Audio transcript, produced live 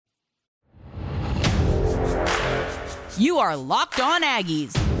You are Locked On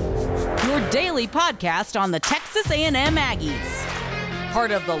Aggies, your daily podcast on the Texas A&M Aggies.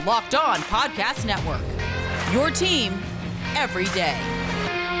 Part of the Locked On Podcast Network, your team every day.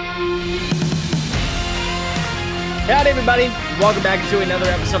 Howdy, everybody. Welcome back to another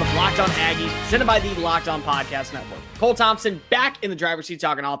episode of Locked On Aggies, presented by the Locked On Podcast Network. Cole Thompson back in the driver's seat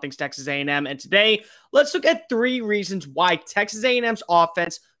talking all things Texas A&M. And today, let's look at 3 reasons why Texas A&M's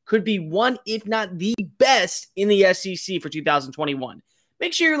offense could be one, if not the best in the SEC for 2021.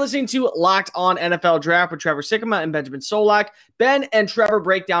 Make sure you're listening to Locked On NFL Draft with Trevor Sikkema and Benjamin Solak. Ben and Trevor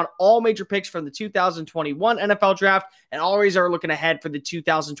break down all major picks from the 2021 NFL Draft and always are looking ahead for the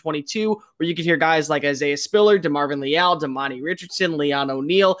 2022, where you can hear guys like Isaiah Spiller, DeMarvin Leal, Damani Richardson, Leon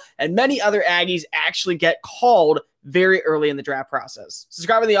O'Neal, and many other Aggies actually get called very early in the draft process.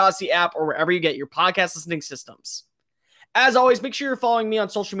 Subscribe to the Odyssey app or wherever you get your podcast listening systems. As always, make sure you're following me on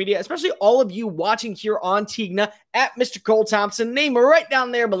social media, especially all of you watching here on Tigna at Mr. Cole Thompson. Name right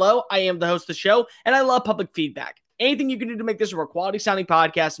down there below. I am the host of the show, and I love public feedback. Anything you can do to make this a quality sounding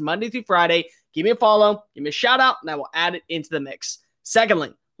podcast Monday through Friday, give me a follow, give me a shout out, and I will add it into the mix.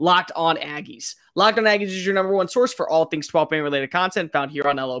 Secondly, Locked On Aggies. Locked On Aggies is your number one source for all things 12 man related content found here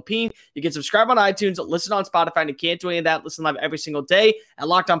on LOP. You can subscribe on iTunes, listen on Spotify, and you can't do any of that. Listen live every single day at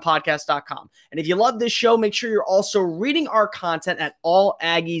LockedOnPodcast.com. And if you love this show, make sure you're also reading our content at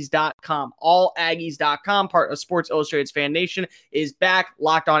AllAggies.com. AllAggies.com, part of Sports Illustrated's Fan Nation, is back.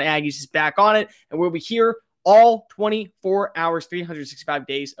 Locked On Aggies is back on it, and we'll be here all 24 hours, 365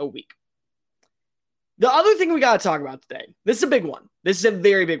 days a week. The other thing we got to talk about today, this is a big one. This is a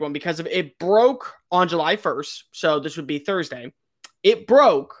very big one because it broke on July 1st, so this would be Thursday. It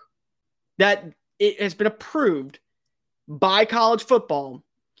broke that it has been approved by college football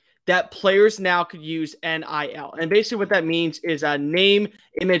that players now could use NIL. And basically what that means is a name,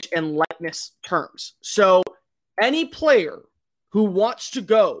 image, and likeness terms. So any player who wants to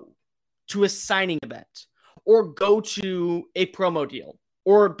go to a signing event or go to a promo deal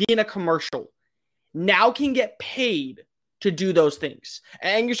or be in a commercial now can get paid to do those things.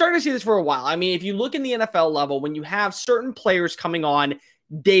 And you're starting to see this for a while. I mean, if you look in the NFL level, when you have certain players coming on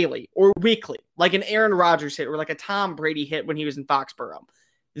daily or weekly, like an Aaron Rodgers hit or like a Tom Brady hit when he was in Foxborough,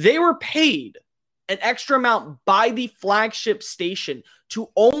 they were paid an extra amount by the flagship station to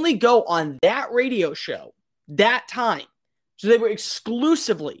only go on that radio show that time. So they were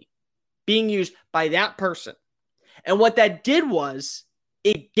exclusively being used by that person. And what that did was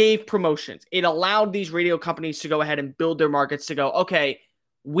it gave promotions. It allowed these radio companies to go ahead and build their markets to go, okay,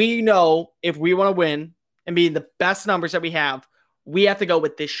 we know if we want to win and be the best numbers that we have to go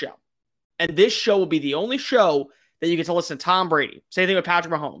with this show. And this show will be the only show that you get to listen to Tom Brady. Same thing with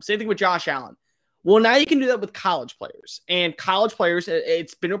Patrick Mahomes. Same thing with Josh Allen. Well, now you can do that with college players. And college players,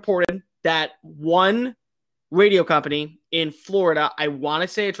 it's been reported that one radio company in Florida, I want to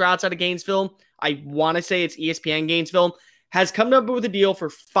say it's right outside of Gainesville, I want to say it's ESPN Gainesville, has come up with a deal for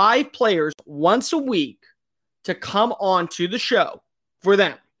 5 players once a week to come on to the show for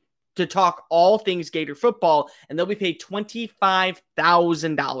them to talk all things Gator football, and they'll be paid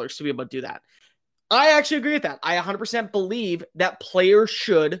 $25,000 to be able to do that. I actually agree with that. I 100% believe that players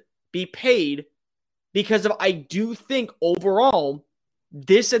should be paid because I do think overall,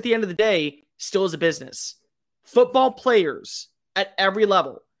 this at the end of the day still is a business. Football players at every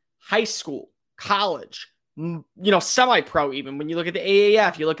level, high school, college, semi-pro even. When you look at the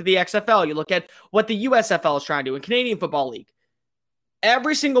AAF, you look at the XFL, you look at what the USFL is trying to do in Canadian Football League.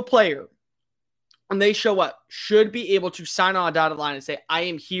 Every single player, when they show up, should be able to sign on a dotted line and say, I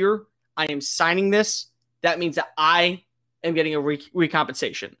am here, I am signing this. That means that I am getting a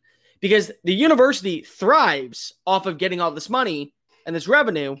recompensation. Because the university thrives off of getting all this money and this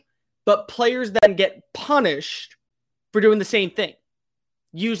revenue, but players then get punished for doing the same thing,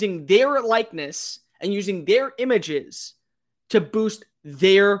 using their likeness and using their images to boost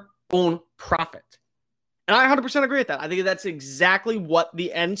their own profit. And I 100% agree with that. I think that's exactly what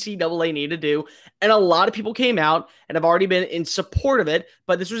the NCAA need to do. And a lot of people came out and have already been in support of it.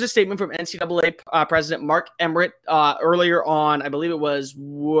 But this was a statement from NCAA President Mark Emmert earlier on, I believe it was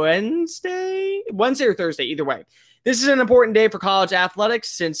Wednesday or Thursday, either way. This is an important day for college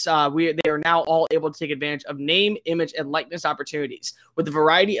athletics since they are now all able to take advantage of name, image, and likeness opportunities. With a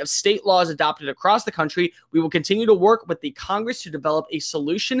variety of state laws adopted across the country, we will continue to work with the Congress to develop a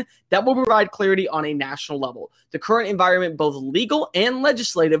solution that will provide clarity on a national level. The current environment, both legal and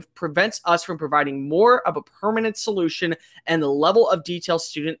legislative, prevents us from providing more of a permanent solution and the level of detail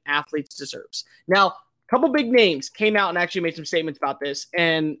student athletes deserves. Now, a couple big names came out and actually made some statements about this.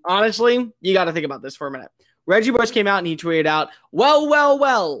 And honestly, you got to think about this for a minute. Reggie Bush came out and he tweeted out, well,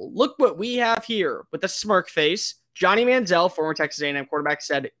 look what we have here with a smirk face. Johnny Manziel, former Texas A&M quarterback,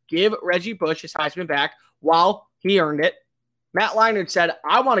 said, give Reggie Bush his Heisman back while he earned it. Matt Leinart said,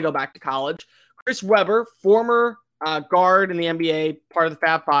 I want to go back to college. Chris Webber, former guard in the NBA, part of the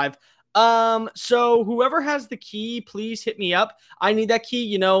Fab Five. So whoever has the key, please hit me up. I need that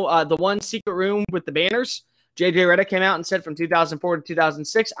key. The one secret room with the banners. JJ Redick came out and said from 2004 to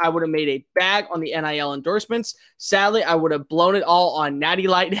 2006, I would have made a bag on the NIL endorsements. Sadly, I would have blown it all on Natty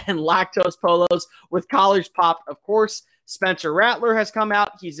Light and lactose polos with collars popped, of course. Spencer Rattler has come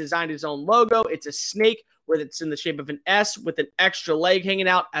out. He's designed his own logo. It's a snake where it's in the shape of an S with an extra leg hanging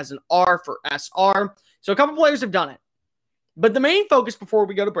out as an R for SR. So a couple players have done it. But the main focus before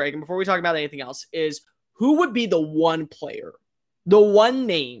we go to break and before we talk about anything else is who would be the one player, the one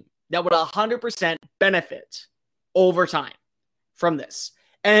name that would 100% benefit over time from this.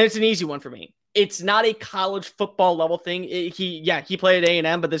 And it's an easy one for me. It's not a college football level thing. He played at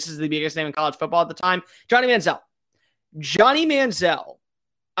A&M, but this is the biggest name in college football at the time. Johnny Manziel. Johnny Manziel,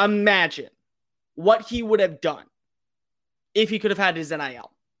 imagine what he would have done if he could have had his NIL.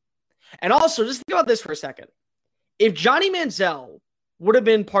 And also, just think about this for a second. If Johnny Manziel would have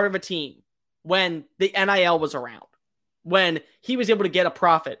been part of a team when the NIL was around, when he was able to get a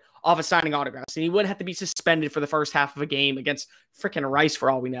profit off of signing autographs, and he wouldn't have to be suspended for the first half of a game against freaking Rice for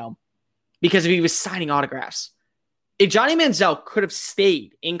all we know, because if he was signing autographs. If Johnny Manziel could have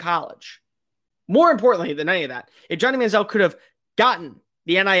stayed in college, more importantly than any of that, if Johnny Manziel could have gotten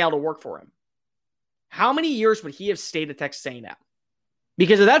the NIL to work for him, how many years would he have stayed at Texas A&M?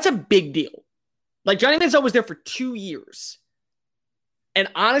 Because that's a big deal. Like, Johnny Manziel was there for 2 years. And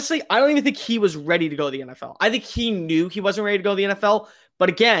honestly, I don't even think he was ready to go to the NFL. I think he knew he wasn't ready to go to the NFL. But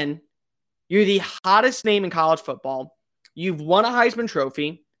again, you're the hottest name in college football. You've won a Heisman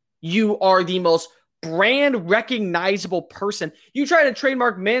Trophy. You are the most brand recognizable person. You try to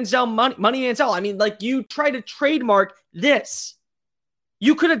trademark Manziel money Manziel. I mean, like, you try to trademark this.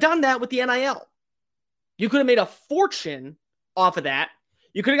 You could have done that with the NIL. You could have made a fortune off of that.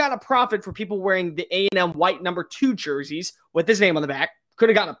 You could have gotten a profit for people wearing the A&M white number 2 jerseys with his name on the back. Could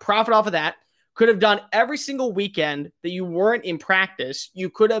have gotten a profit off of that. Could have done every single weekend that you weren't in practice. You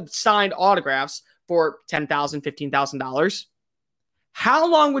could have signed autographs for $10,000, $15,000. How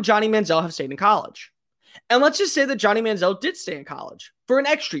long would Johnny Manziel have stayed in college? And let's just say that Johnny Manziel did stay in college for an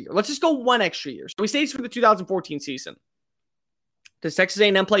extra year. Let's just go 1 extra year. So he stays for the 2014 season. Does Texas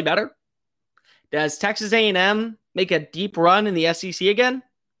A&M play better? Does Texas A&M make a deep run in the SEC again?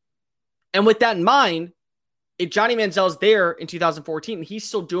 And with that in mind, if Johnny Manziel's there in 2014 and he's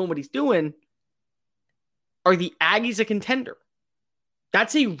still doing what he's doing, are the Aggies a contender?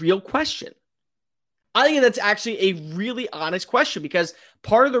 That's a real question. I think that's actually a really honest question, because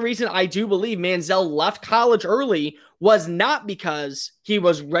part of the reason I do believe Manziel left college early was not because he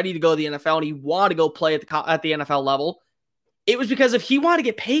was ready to go to the NFL and he wanted to go play at the NFL level. It was because if he wanted to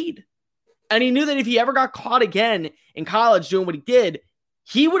get paid, and he knew that if he ever got caught again in college doing what he did,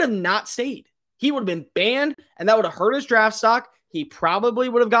 he would have not stayed. He would have been banned, and that would have hurt his draft stock. He probably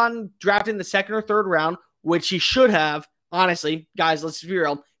would have gotten drafted in the 2nd or 3rd round, which he should have. Honestly, guys, let's be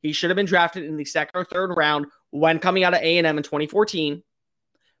real. He should have been drafted in the 2nd or 3rd round when coming out of A&M in 2014.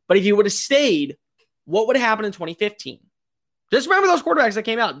 But if he would have stayed, what would have happened in 2015? Just remember those quarterbacks that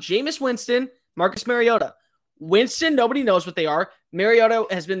came out. Jameis Winston, Marcus Mariota. Winston, nobody knows what they are. Mariota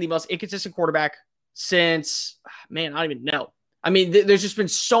has been the most inconsistent quarterback since, man, I don't even know. I mean, there's just been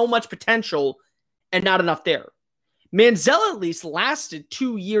so much potential and not enough there. Manziel at least lasted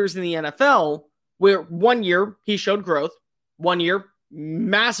 2 years in the NFL, where 1 year he showed growth, 1 year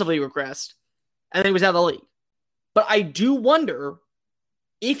massively regressed, and then he was out of the league. But I do wonder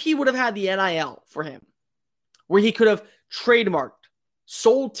if he would have had the NIL for him, where he could have trademarked,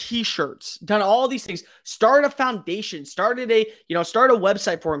 sold t-shirts, done all these things, started a foundation, started a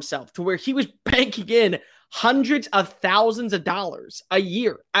website for himself, to where he was banking in hundreds of thousands of dollars a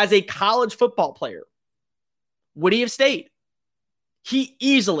year as a college football player. Would he have stayed? He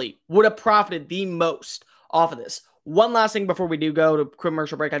easily would have profited the most off of this. One last thing before we do go to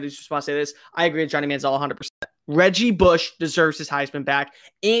commercial break, I just want to say this. I agree with Johnny Manziel 100%. Reggie Bush deserves his Heisman back,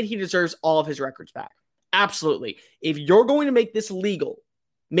 and he deserves all of his records back. Absolutely. If you're going to make this legal,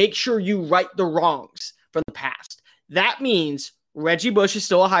 make sure you right the wrongs from the past. That means Reggie Bush is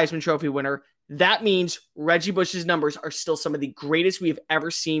still a Heisman Trophy winner. That means Reggie Bush's numbers are still some of the greatest we have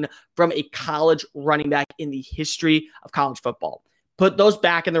ever seen from a college running back in the history of college football. Put those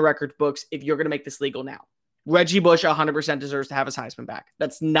back in the record books if you're going to make this legal now. Reggie Bush 100% deserves to have his Heisman back.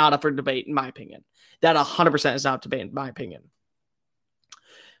 That's not up for debate, in my opinion. That 100% is not up for debate, in my opinion.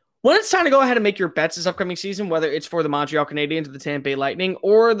 When it's time to go ahead and make your bets this upcoming season, whether it's for the Montreal Canadiens or the Tampa Bay Lightning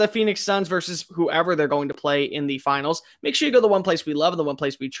or the Phoenix Suns versus whoever they're going to play in the finals, make sure you go to the one place we love and the one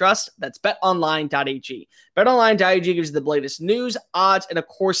place we trust. That's betonline.ag. Betonline.ag gives you the latest news, odds, and of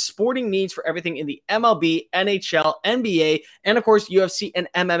course, sporting needs for everything in the MLB, NHL, NBA, and of course, UFC and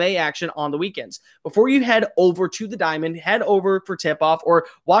MMA action on the weekends. Before you head over to the Diamond, head over for tip-off or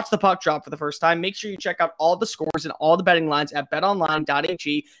watch the puck drop for the first time, make sure you check out all the scores and all the betting lines at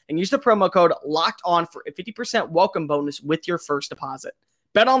betonline.ag. And use the promo code LOCKEDON for a 50% welcome bonus with your first deposit.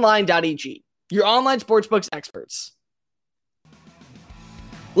 BetOnline.ag, your online sportsbooks experts.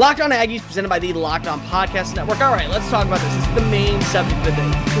 Locked On Aggies, presented by the Locked On Podcast Network. All right, let's talk about this. This is the main subject of the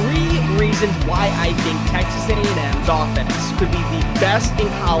day. 3 reasons why I think Texas A&M's offense could be the best in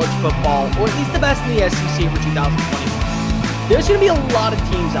college football, or at least the best in the SEC for 2021. There's going to be a lot of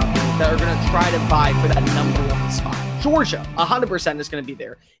teams out there that are going to try to vie for that number 1 spot. Georgia, 100% is going to be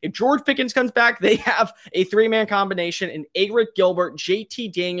there. If George Pickens comes back, they have a 3-man combination in Arik Gilbert,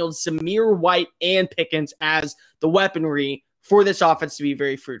 JT Daniels, Zamir White, and Pickens as the weaponry for this offense to be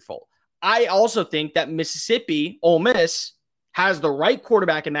very fruitful. I also think that Mississippi, Ole Miss, has the right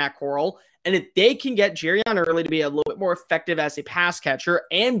quarterback in Matt Corral, and if they can get Jerrion Early to be a little bit more effective as a pass catcher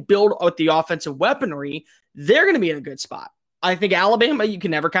and build out the offensive weaponry, they're going to be in a good spot. I think Alabama, you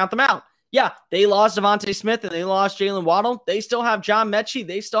can never count them out. Yeah, they lost Devontae Smith and they lost Jalen Waddle. They still have John Mechie.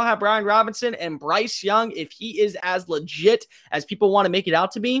 They still have Brian Robinson and Bryce Young. If he is as legit as people want to make it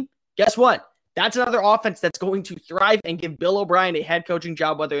out to be, guess what? That's another offense that's going to thrive and give Bill O'Brien a head coaching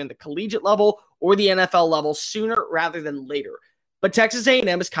job, whether in the collegiate level or the NFL level, sooner rather than later. But Texas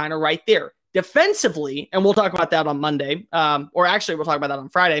A&M is kind of right there. Defensively, and we'll talk about that on Monday, or actually we'll talk about that on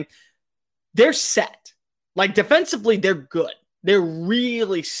Friday, they're set. Like defensively, they're good. They're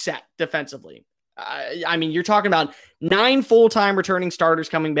really set defensively. I mean, you're talking about 9 full-time returning starters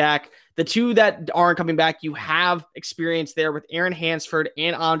coming back. The 2 that aren't coming back, you have experience there with Aaron Hansford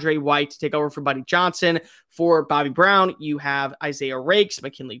and Andre White to take over for Buddy Johnson. For Bobby Brown, you have Isaiah Rakes,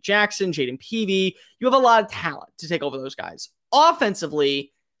 McKinley Jackson, Jaden Peavy. You have a lot of talent to take over those guys.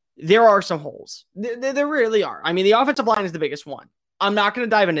 Offensively, there are some holes. There really are. I mean, the offensive line is the biggest one. I'm not going to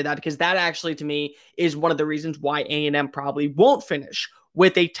dive into that because that actually, to me, is one of the reasons why A&M probably won't finish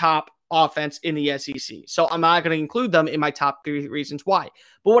with a top offense in the SEC. So I'm not going to include them in my top 3 reasons why.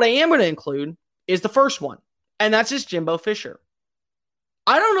 But what I am going to include is the first one, and that's just Jimbo Fisher.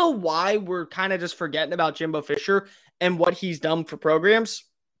 I don't know why we're kind of just forgetting about Jimbo Fisher and what he's done for programs.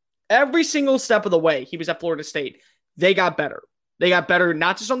 Every single step of the way, he was at Florida State. They got better. They got better,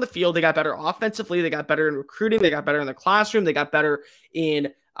 not just on the field. They got better offensively. They got better in recruiting. They got better in the classroom. They got better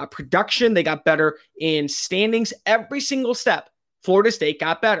in production. They got better in standings. Every single step, Florida State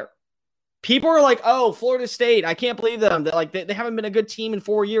got better. People are like, oh, Florida State, I can't believe them. They're like, they haven't been a good team in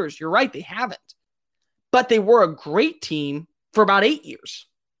 4 years. You're right, they haven't. But they were a great team for about 8 years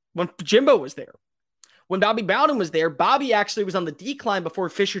when Jimbo was there. When Bobby Bowden was there, Bobby actually was on the decline before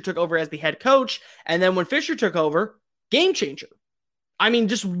Fisher took over as the head coach. And then when Fisher took over, game changer. I mean,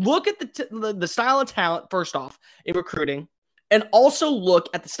 just look at the style of talent, first off, in recruiting, and also look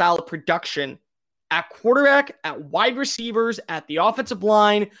at the style of production at quarterback, at wide receivers, at the offensive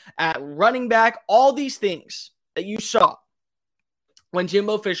line, at running back, all these things that you saw when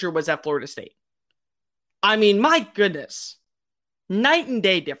Jimbo Fisher was at Florida State. I mean, my goodness, night and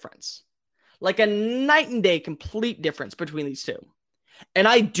day difference. Like a night and day complete difference between these two. And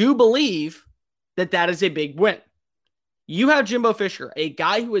I do believe that that is a big win. You have Jimbo Fisher, a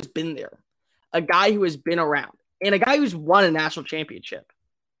guy who has been there, a guy who has been around, and a guy who's won a national championship.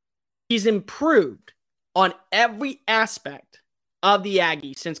 He's improved on every aspect of the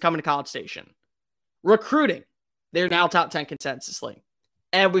Aggies since coming to College Station. Recruiting, they're now top 10 consensusly.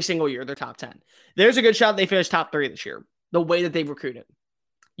 Every single year, they're top 10. There's a good shot they finish top 3 this year, the way that they've recruited.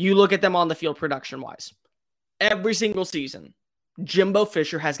 You look at them on the field production-wise. Every single season, Jimbo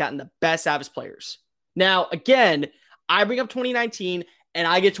Fisher has gotten the best out of his players. Now, again, I bring up 2019, and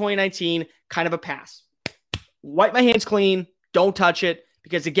I get 2019 kind of a pass. Wipe my hands clean. Don't touch it.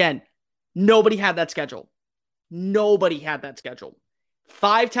 Because, again, nobody had that schedule. Nobody had that schedule.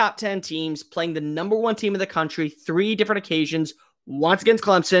 5 top 10 teams playing the number 1 team in the country, 3 different occasions. Once against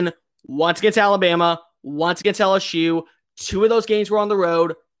Clemson, once against Alabama, once against LSU. 2 of those games were on the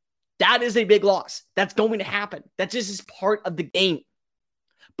road. That is a big loss. That's going to happen. That just is part of the game.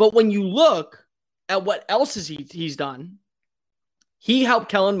 But when you look at what else he's done, he helped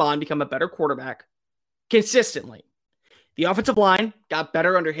Kellen Mond become a better quarterback consistently. The offensive line got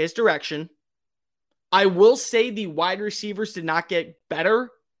better under his direction. I will say the wide receivers did not get better,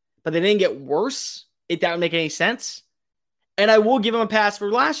 but they didn't get worse, if that would make any sense. And I will give him a pass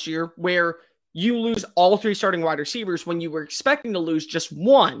for last year where you lose all 3 starting wide receivers when you were expecting to lose just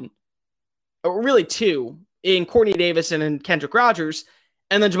one, or really 2, in Courtney Davis and in Kendrick Rogers.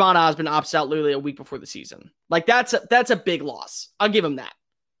 And then Jamon Osborne opts out literally a week before the season. Like, that's a big loss. I'll give him that.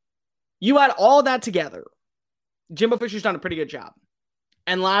 You add all that together, Jimbo Fisher's done a pretty good job.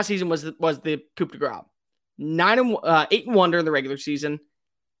 And last season was the coup de grace. 8-1 during the regular season,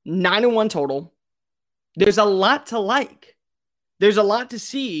 9-1 total. There's a lot to like. There's a lot to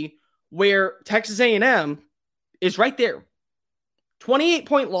see where Texas A&M is right there.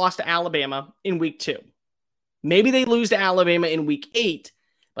 28-point loss to Alabama in week 2. Maybe they lose to Alabama in week 8,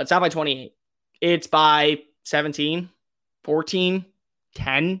 but it's not by 28. It's by 17, 14,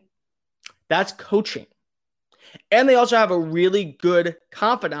 10. That's coaching. And they also have a really good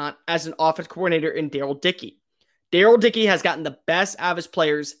confidant as an offense coordinator in Daryl Dickey. Daryl Dickey has gotten the best out of his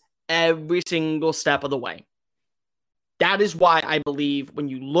players every single step of the way. That is why I believe when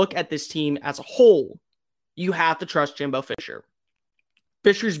you look at this team as a whole, you have to trust Jimbo Fisher.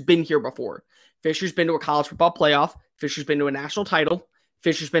 Fisher's been here before. Fisher's been to a college football playoff. Fisher's been to a national title.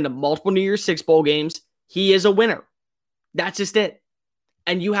 Fisher's been to multiple New Year's Six bowl games. He is a winner. That's just it.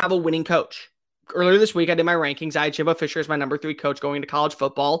 And you have a winning coach. Earlier this week, I did my rankings. I had Jimbo Fisher as my number 3 coach going into college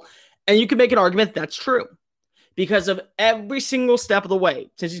football. And you can make an argument that's true. Because of every single step of the way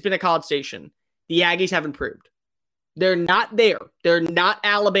since he's been at College Station, the Aggies have improved. They're not there. They're not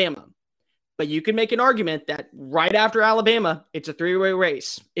Alabama. But you can make an argument that right after Alabama, it's a 3-way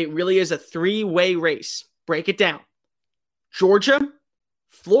race. It really is a 3-way race. Break it down. Georgia,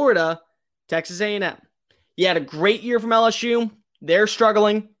 Florida, Texas A&M. You had a great year from LSU. They're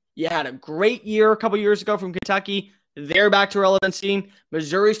struggling. You had a great year a couple years ago from Kentucky. They're back to relevancy.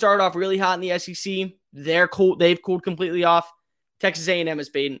 Missouri started off really hot in the SEC. They're cool. They've cooled completely off. Texas A&M has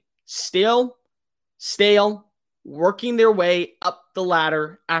been stale, working their way up the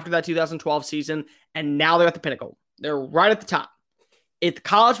ladder after that 2012 season, and now they're at the pinnacle. They're right at the top. If the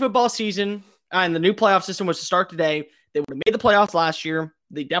college football season and the new playoff system was to start today, they would have made the playoffs last year.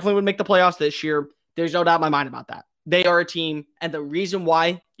 They definitely would make the playoffs this year. There's no doubt in my mind about that. They are a team, and the reason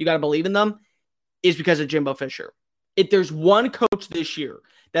why you got to believe in them is because of Jimbo Fisher. If there's one coach this year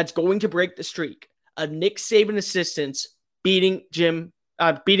that's going to break the streak of Nick Saban assistants beating Nick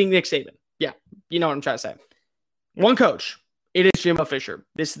Saban. Yeah, you know what I'm trying to say. One coach. It is Jimbo Fisher.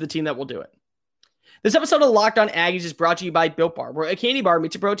 This is the team that will do it. This episode of Locked On Aggies is brought to you by Built Bar, where a candy bar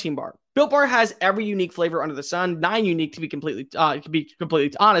meets a protein bar. Built Bar has every unique flavor under the sun, 9 unique to be completely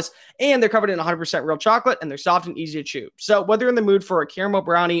honest, and they're covered in 100% real chocolate, and they're soft and easy to chew. So whether you're in the mood for a caramel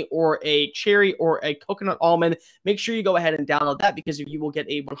brownie or a cherry or a coconut almond, make sure you go ahead and download that because you will get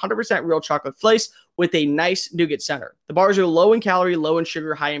a 100% real chocolate slice with a nice nougat center. The bars are low in calorie, low in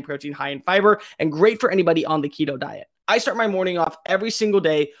sugar, high in protein, high in fiber, and great for anybody on the keto diet. I start my morning off every single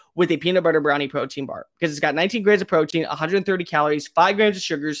day with a peanut butter brownie protein bar because it's got 19 grams of protein, 130 calories, 5 grams of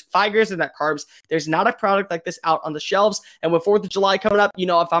sugars, 5 grams of net carbs. There's not a product like this out on the shelves. And with 4th of July coming up, you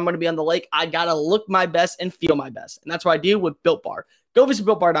know, if I'm going to be on the lake, I got to look my best and feel my best. And that's what I do with Built Bar. Go visit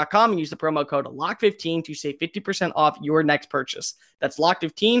BuiltBar.com and use the promo code LOCK15 to save 50% off your next purchase. That's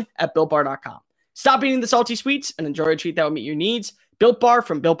LOCK15 at BuiltBar.com. Stop eating the salty sweets and enjoy a treat that will meet your needs. Built Bar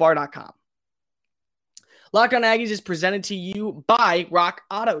from BuiltBar.com. Locked On Aggies is presented to you by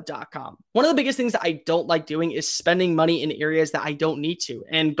RockAuto.com. One of the biggest things that I don't like doing is spending money in areas that I don't need to.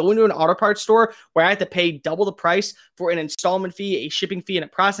 And going to an auto parts store where I have to pay double the price for an installment fee, a shipping fee, and a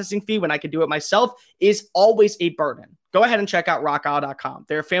processing fee when I can do it myself is always a burden. Go ahead and check out RockAuto.com.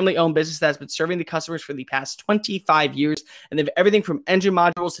 They're a family-owned business that has been serving the customers for the past 25 years, and they have everything from engine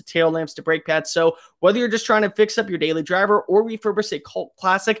modules to tail lamps to brake pads. So whether you're just trying to fix up your daily driver or refurbish a cult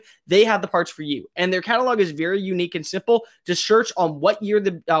classic, they have the parts for you. And their catalog is very unique and simple. Just search on what year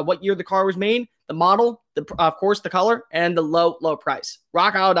the car was made, the model, of course, the color, and the low price.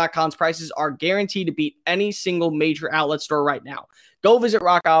 RockAuto.com's prices are guaranteed to beat any single major outlet store right now. Go visit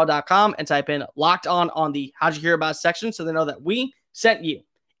RockAuto.com and type in Locked On the How'd You Hear About section so they know that we sent you.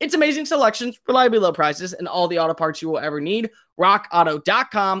 It's amazing selections, reliably low prices, and all the auto parts you will ever need.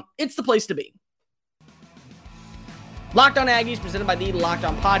 RockAuto.com. It's the place to be. Locked On Aggies, presented by the Locked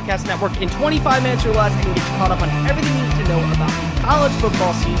On Podcast Network. In 25 minutes or less, I can get you caught up on everything you need to know about the college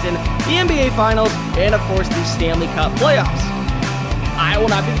football season, the NBA Finals, and, of course, the Stanley Cup playoffs. I will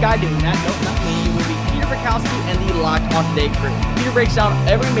not be the guy doing that. Nope, not me. It will be Peter Bukowski and the Locked On Today crew. Peter breaks down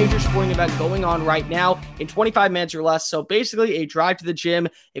every major sporting event going on right now in 25 minutes or less. So basically a drive to the gym,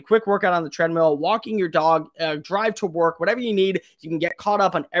 a quick workout on the treadmill, walking your dog, drive to work, whatever you need. You can get caught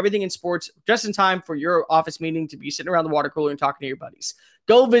up on everything in sports just in time for your office meeting to be sitting around the water cooler and talking to your buddies.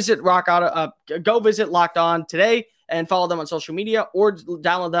 Go visit Locked On today and follow them on social media or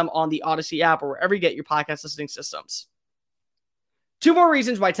download them on the Odyssey app or wherever you get your podcast listening systems. 2 more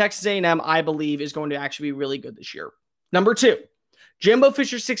reasons why Texas A&M, I believe, is going to actually be really good this year. Number 2, Jimbo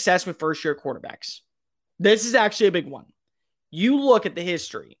Fisher's success with first-year quarterbacks. This is actually a big one. You look at the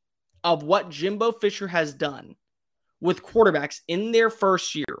history of what Jimbo Fisher has done with quarterbacks in their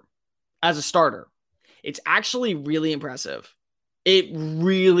first year as a starter. It's actually really impressive. It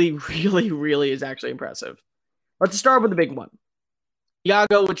really, really, really is actually impressive. Let's start with the big one. You got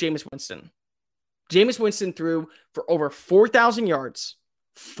to go with Jameis Winston. Jameis Winston threw for over 4,000 yards,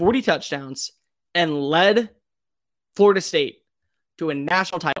 40 touchdowns, and led Florida State to a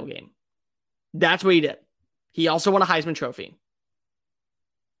national title game. That's what he did. He also won a Heisman Trophy.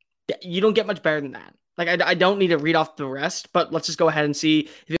 You don't get much better than that. Like, I don't need to read off the rest, but let's just go ahead and see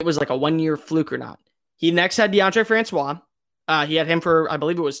if it was like a 1-year fluke or not. He next had Deondre Francois. He had him for, I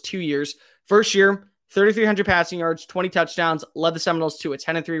believe it was 2 years. First year, 3,300 passing yards, 20 touchdowns, led the Seminoles to a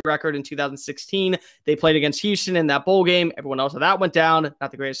 10-3 record in 2016. They played against Houston in that bowl game. Everyone knows how that went down.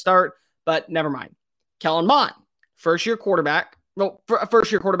 Not the greatest start, but never mind. Kellen Mond, first-year quarterback. Well,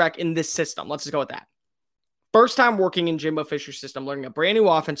 first-year quarterback in this system. Let's just go with that. First time working in Jimbo Fisher's system, learning a brand new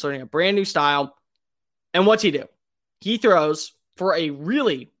offense, learning a brand new style. And what's he do? He throws for a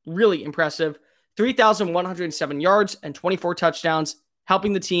really, really impressive 3,107 yards and 24 touchdowns,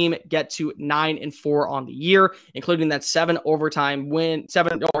 helping the team get to 9-4 on the year, including that 7 overtime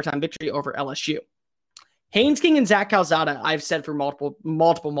victory over LSU. Haynes King and Zach Calzada, I've said for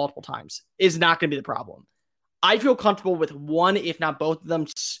multiple times, is not going to be the problem. I feel comfortable with one, if not both of them,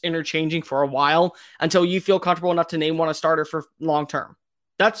 interchanging for a while until you feel comfortable enough to name one a starter for long term.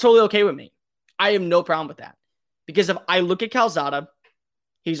 That's totally okay with me. I have no problem with that. Because if I look at Calzada,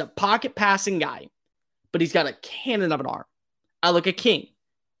 he's a pocket passing guy, but he's got a cannon of an arm. I look at King,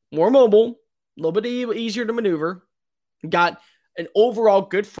 more mobile, a little bit easier to maneuver, got an overall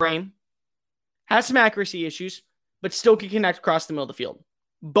good frame, has some accuracy issues, but still can connect across the middle of the field.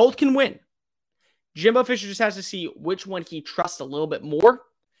 Both can win. Jimbo Fisher just has to see which one he trusts a little bit more,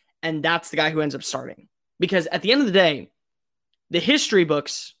 and that's the guy who ends up starting. Because at the end of the day, the history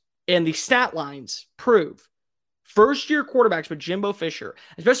books and the stat lines prove first-year quarterbacks with Jimbo Fisher,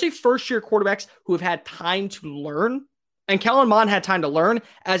 especially first-year quarterbacks who have had time to learn, and Kellen Mond had time to learn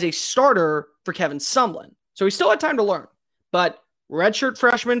as a starter for Kevin Sumlin. So he still had time to learn. But redshirt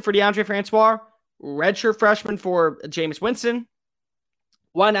freshman for Deondre Francois, redshirt freshman for Jameis Winston,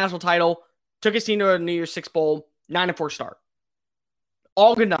 won a national title, took his team to a New Year's Six Bowl, 9-4 start.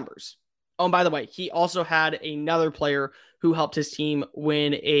 All good numbers. Oh, and by the way, he also had another player who helped his team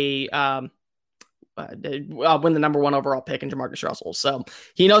win win the number 1 overall pick in Jamarcus Russell. So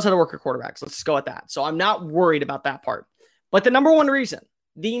he knows how to work with quarterbacks. Let's just go with that. So I'm not worried about that part. But the number one reason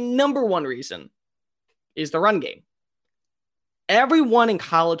is the run game. Everyone in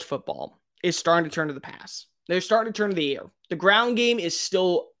college football is starting to turn to the pass. They're starting to turn to the air. The ground game is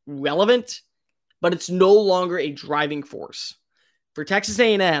still relevant, but it's no longer a driving force. For Texas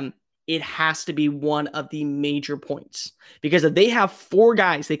A&M, it has to be one of the major points because if they have 4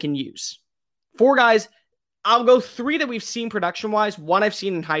 guys they can use, 4 guys, I'll go 3 that we've seen production-wise. One I've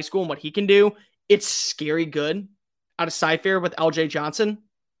seen in high school and what he can do. It's scary good out of Cy-Fair with LJ Johnson.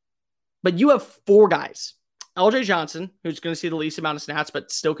 But you have 4 guys. LJ Johnson, who's going to see the least amount of snaps,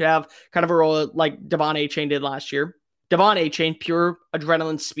 but still could have kind of a role like Devon Achane did last year. Devon Achane, pure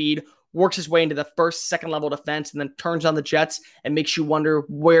adrenaline speed, works his way into the first, second level defense, and then turns on the jets and makes you wonder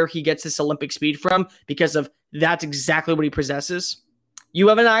where he gets this Olympic speed from because of that's exactly what he possesses. You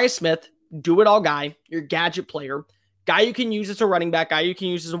have Ainias Smith, do-it-all guy, your gadget player, guy you can use as a running back, guy you can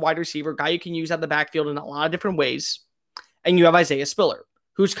use as a wide receiver, guy you can use out of the backfield in a lot of different ways. And you have Isaiah Spiller,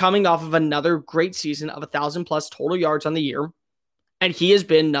 who's coming off of another great season of 1,000+ total yards on the year, and he has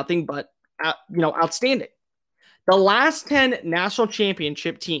been nothing but outstanding. The last 10 national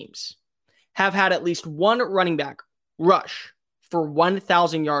championship teams have had at least one running back rush for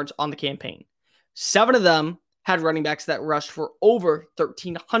 1,000 yards on the campaign. 7 of them had running backs that rushed for over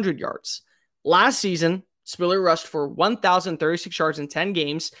 1,300 yards. Last season, Spiller rushed for 1,036 yards in 10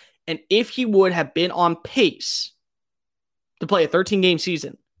 games, and if he would have been on pace to play a 13-game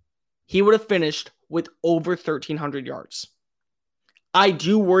season, he would have finished with over 1,300 yards. I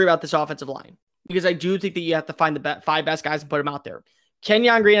do worry about this offensive line because I do think that you have to find the 5 best guys and put them out there.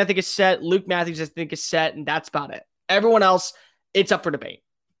 Kenyon Green, I think, is set. Luke Matthews, I think, is set, and that's about it. Everyone else, it's up for debate.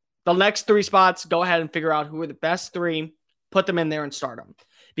 The next 3 spots, go ahead and figure out who are the best 3, put them in there and start them.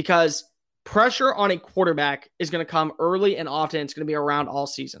 Because pressure on a quarterback is going to come early and often. It's going to be around all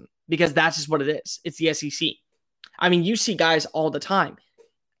season because that's just what it is. It's the SEC. I mean, you see guys all the time.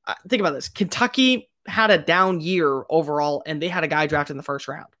 Think about this. Kentucky had a down year overall, and they had a guy drafted in the first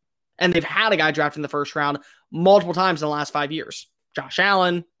round. And they've had a guy drafted in the first round multiple times in the last 5 years. Josh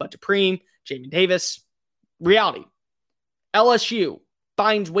Allen, Bud Dupree, Jamin Davis. Reality. LSU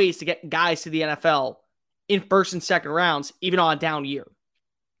finds ways to get guys to the NFL in first and second rounds, even on a down year.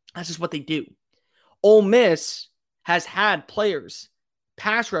 That's just what they do. Ole Miss has had players,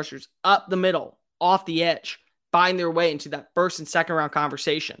 pass rushers up the middle, off the edge, find their way into that first and second round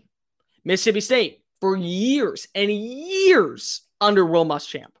conversation. Mississippi State, for years and years under Will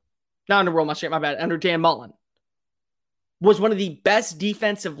Muschamp, not under Will Muschamp, my bad, under Dan Mullen, was one of the best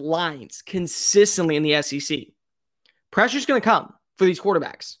defensive lines consistently in the SEC. Pressure's going to come for these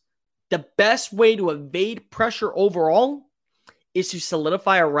quarterbacks. The best way to evade pressure overall is to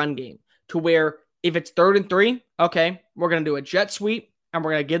solidify a run game to where if it's 3rd and 3, okay, we're going to do a jet sweep and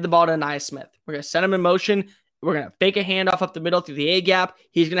we're going to give the ball to Ainias Smith. We're going to send him in motion. We're going to fake a handoff up the middle through the A gap.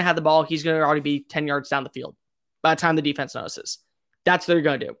 He's going to have the ball. He's going to already be 10 yards down the field by the time the defense notices. That's what they're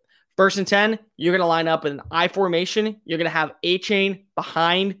going to do. 1st and 10, you're going to line up in an I formation. You're going to have A-Chain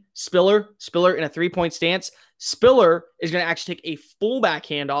behind Spiller in a 3-point stance. Spiller is going to actually take a fullback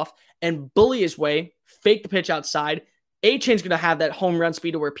handoff and bully his way, fake the pitch outside. A-Chain's going to have that home run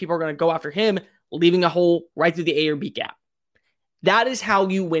speed to where people are going to go after him, leaving a hole right through the A or B gap. That is how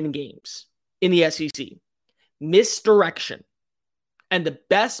you win games in the SEC. Misdirection. And the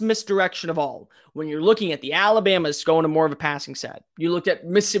best misdirection of all, when you're looking at the Alabamas going to more of a passing set. You looked at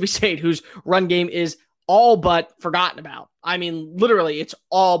Mississippi State, whose run game is all but forgotten about. I mean, literally, it's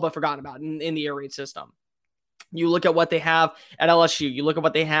all but forgotten about in the air raid system. You look at what they have at LSU. You look at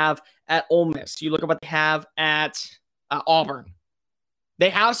what they have at Ole Miss. You look at what they have at Auburn. They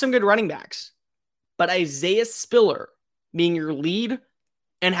have some good running backs. But Isaiah Spiller being your lead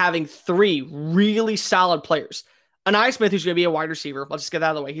and having 3 really solid players. Ainias Smith, who's going to be a wide receiver. Let's just get that out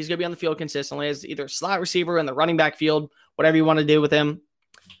of the way. He's going to be on the field consistently as either a slot receiver in the running back field, whatever you want to do with him.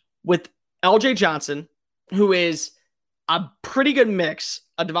 With LJ Johnson, who is a pretty good mix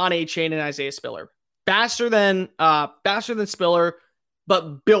of Devon A-Chain and Isaiah Spiller. Faster than Spiller,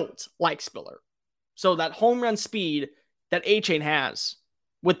 but built like Spiller. So that home run speed that A-Chain has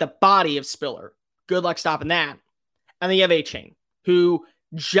with the body of Spiller, good luck stopping that. And then you have A-Chain, who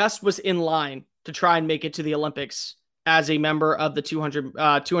just was in line to try and make it to the Olympics as a member of the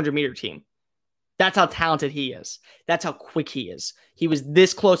 200 meter team. That's how talented he is. That's how quick he is. He was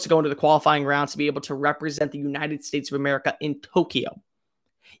this close to going to the qualifying rounds to be able to represent the United States of America in Tokyo.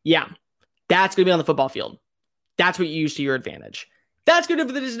 Yeah, that's going to be on the football field. That's what you use to your advantage. That's going to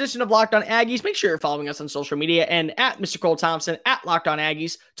do for this edition of Locked On Aggies. Make sure you're following us on social media and at Mr. Cole Thompson, at Locked On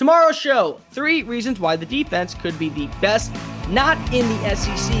Aggies. Tomorrow's show, 3 reasons why the defense could be the best, not in the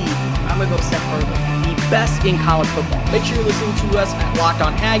SEC. I'm going to go a step further. The best in college football. Make sure you're listening to us at Locked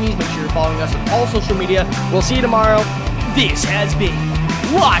On Aggies. Make sure you're following us on all social media. We'll see you tomorrow. This has been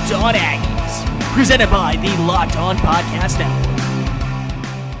Locked On Aggies, presented by the Locked On Podcast Network.